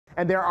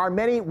And there are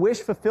many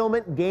wish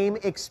fulfillment game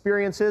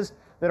experiences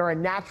that are a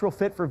natural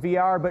fit for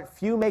VR, but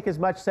few make as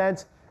much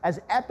sense as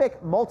epic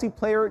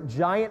multiplayer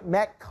giant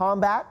mech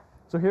combat.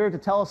 So here to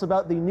tell us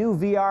about the new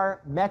VR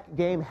mech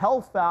game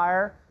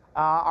Hellfire,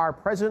 our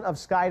president of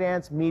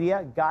Skydance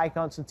Media, Guy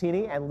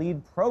Costantini, and lead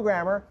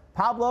programmer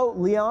Pablo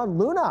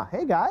Leon-Luna.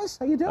 Hey guys,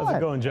 how you doing? How's it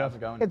going, Jeff? How's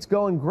it going? It's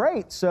going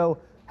great. So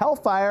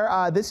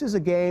Hellfire, this is a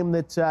game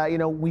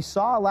that we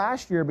saw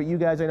last year, but you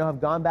guys I know have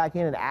gone back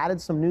in and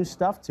added some new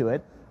stuff to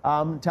it.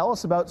 Tell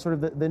us about sort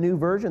of the new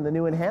version, the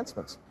new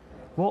enhancements.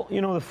 Well,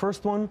 the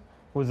first one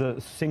was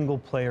a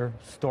single-player,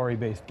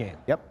 story-based game.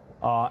 Yep.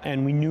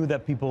 And we knew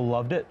that people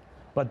loved it,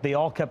 but they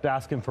all kept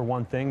asking for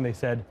one thing. They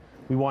said,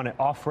 we want it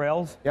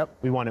off-rails, yep.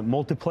 We want it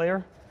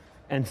multiplayer.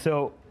 And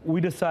so we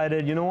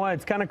decided, you know what,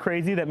 it's kind of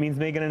crazy. That means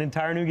making an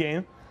entire new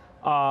game,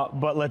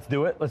 but let's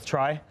do it. Let's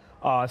try.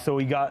 So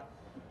we got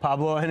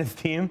Pablo and his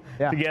team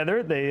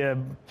together. They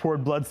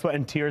poured blood, sweat,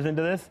 and tears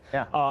into this.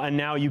 Yeah. And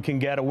now you can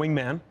get a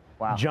wingman,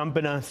 jump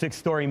in a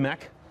 6-story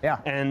mech,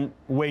 and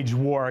wage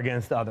war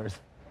against others.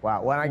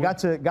 Wow. When I got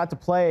to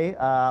play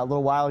a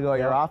little while ago at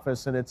your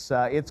office, and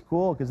it's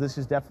cool because this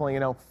is definitely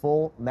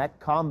full mech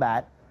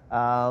combat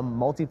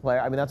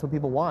multiplayer. I mean, that's what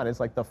people want. It's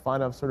like the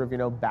fun of sort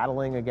of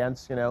battling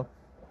against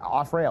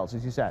off rails,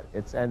 as you said.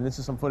 And this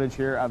is some footage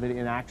here of it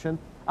in action.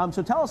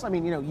 So tell us. I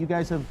mean, you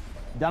guys have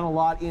done a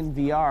lot in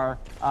VR.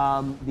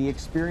 The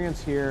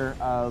experience here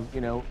of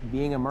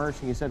being immersed.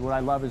 And you said what I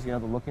love is the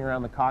looking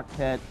around the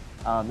cockpit.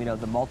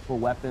 The multiple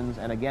weapons,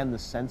 and again, the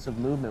sense of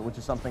movement, which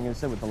is something, as I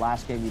said, with the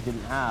last game you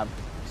didn't have.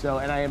 So,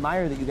 and I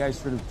admire that you guys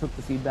sort of took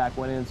the feedback,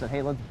 went in and said,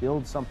 hey, let's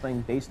build something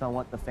based on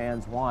what the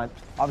fans want.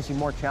 Obviously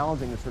more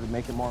challenging to sort of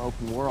make it more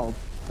open world.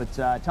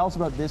 But tell us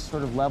about this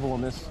sort of level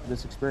and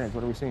this experience.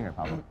 What are we seeing here,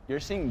 Pablo? You're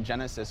seeing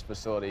Genesis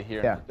facility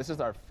here. Yeah. This is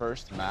our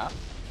first map.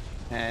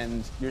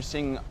 And you're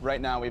seeing right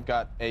now we've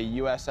got a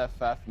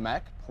USFF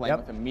mech playing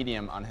with a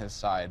medium on his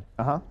side.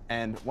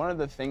 And one of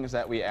the things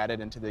that we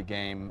added into the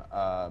game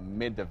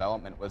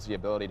mid-development was the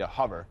ability to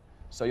hover.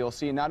 So you'll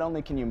see not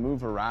only can you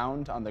move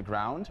around on the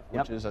ground,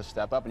 which is a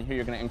step up, and here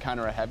you're going to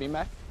encounter a heavy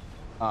mech.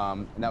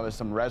 And that was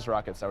some res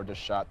rockets that were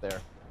just shot there,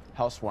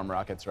 Hellswarm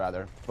rockets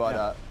rather.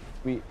 But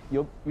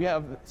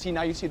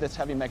now you see this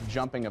heavy mech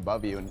jumping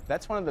above you, and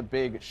that's one of the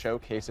big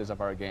showcases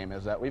of our game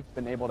is that we've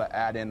been able to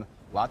add in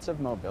lots of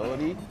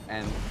mobility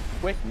and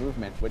quick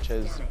movement, which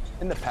has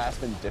in the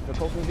past been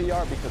difficult in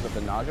VR because of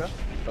the nausea,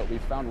 but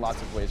we've found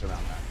lots of ways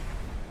around that.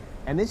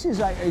 And this is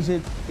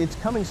it's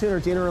coming soon, or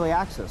it's in early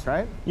access,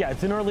 right? Yeah,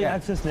 it's in early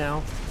access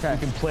now. You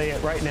can play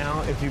it right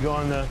now if you go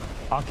on the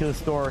Oculus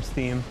Store or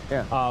Steam.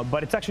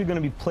 But it's actually going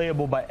to be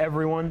playable by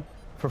everyone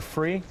for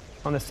free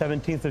on the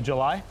 17th of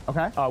July.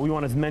 We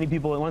want as many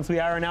people, once we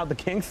iron out the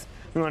kinks,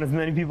 we want as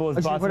many people as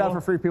possible. Put it out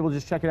for free, people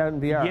just check it out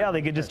in VR. Yeah,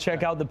 they could just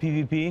check out the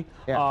PvP.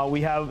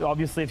 We have,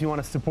 obviously, if you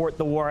want to support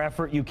the war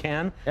effort, you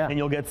can, and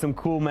you'll get some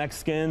cool mech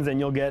skins, and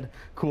you'll get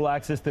cool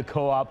access to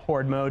co-op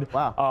horde mode.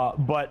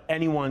 But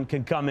anyone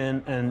can come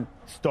in and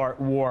start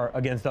war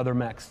against other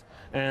mechs.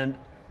 And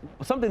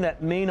something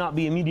that may not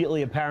be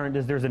immediately apparent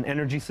is there's an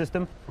energy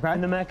system in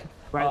the mech.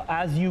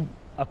 As you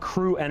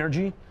accrue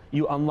energy,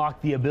 you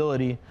unlock the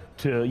ability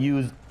to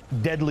use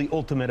deadly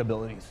ultimate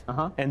abilities.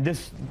 And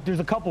there's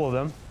a couple of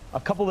them. A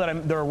couple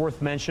that are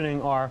worth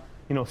mentioning are,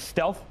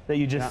 stealth that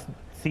you just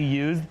see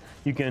used.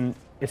 You can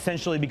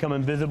essentially become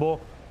invisible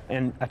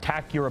and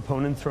attack your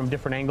opponents from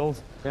different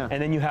angles.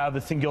 And then you have the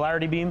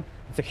singularity beam.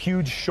 It's a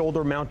huge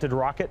shoulder-mounted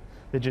rocket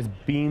that just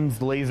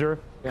beams laser,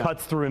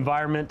 cuts through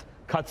environment,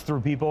 cuts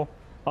through people.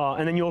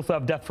 And then you also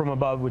have death from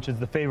above, which is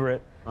the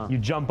favorite. You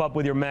jump up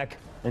with your mech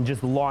and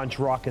just launch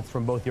rockets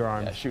from both your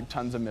arms. Yeah, shoot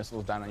tons of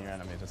missiles down on your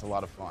enemies. It's a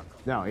lot of fun.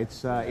 No,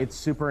 it's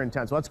super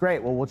intense. Well, that's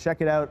great. Well, we'll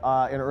check it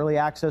out in early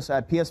access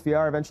at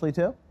PSVR eventually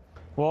too.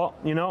 Well,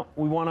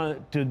 we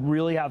want to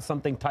really have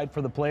something tight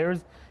for the players.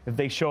 If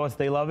they show us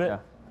they love it,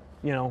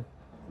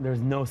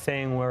 there's no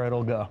saying where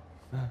it'll go.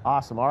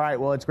 Awesome. All right.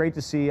 Well, it's great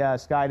to see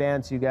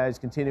Skydance, you guys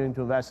continuing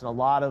to invest in a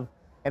lot of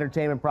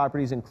entertainment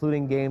properties,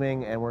 including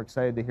gaming, and we're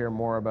excited to hear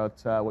more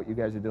about what you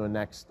guys are doing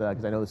next,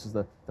 because I know this is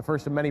the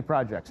first of many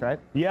projects, right?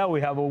 Yeah, we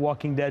have a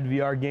Walking Dead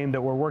VR game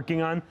that we're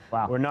working on.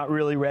 We're not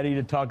really ready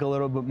to talk a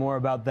little bit more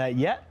about that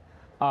yet,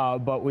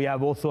 but we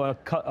have also a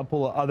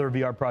couple of other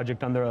VR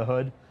projects under the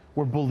hood.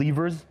 We're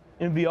believers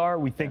in VR.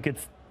 We think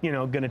it's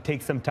going to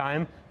take some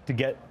time to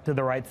get to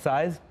the right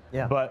size,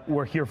 but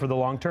we're here for the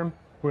long term.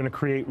 We're going to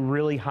create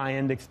really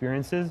high-end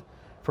experiences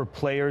for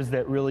players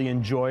that really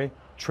enjoy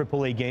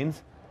AAA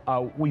games.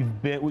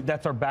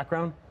 That's our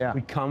background.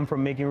 We come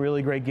from making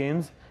really great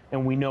games,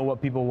 and we know what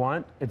people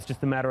want. It's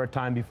just a matter of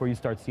time before you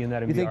start seeing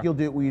that in VR. You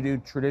think will you do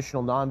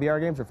traditional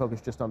non-VR games, or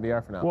focus just on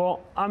VR for now?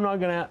 Well, I'm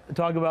not going to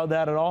talk about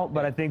that at all,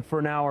 but I think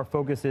for now our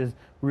focus is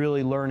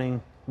really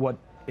learning what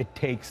it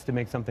takes to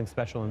make something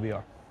special in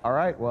VR. All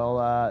right,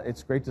 well,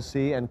 it's great to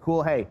see, and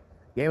cool. Hey,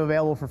 game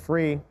available for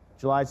free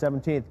July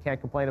 17th.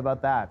 Can't complain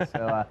about that.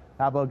 So,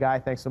 Pablo, Guy,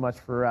 thanks so much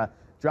for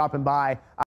dropping by.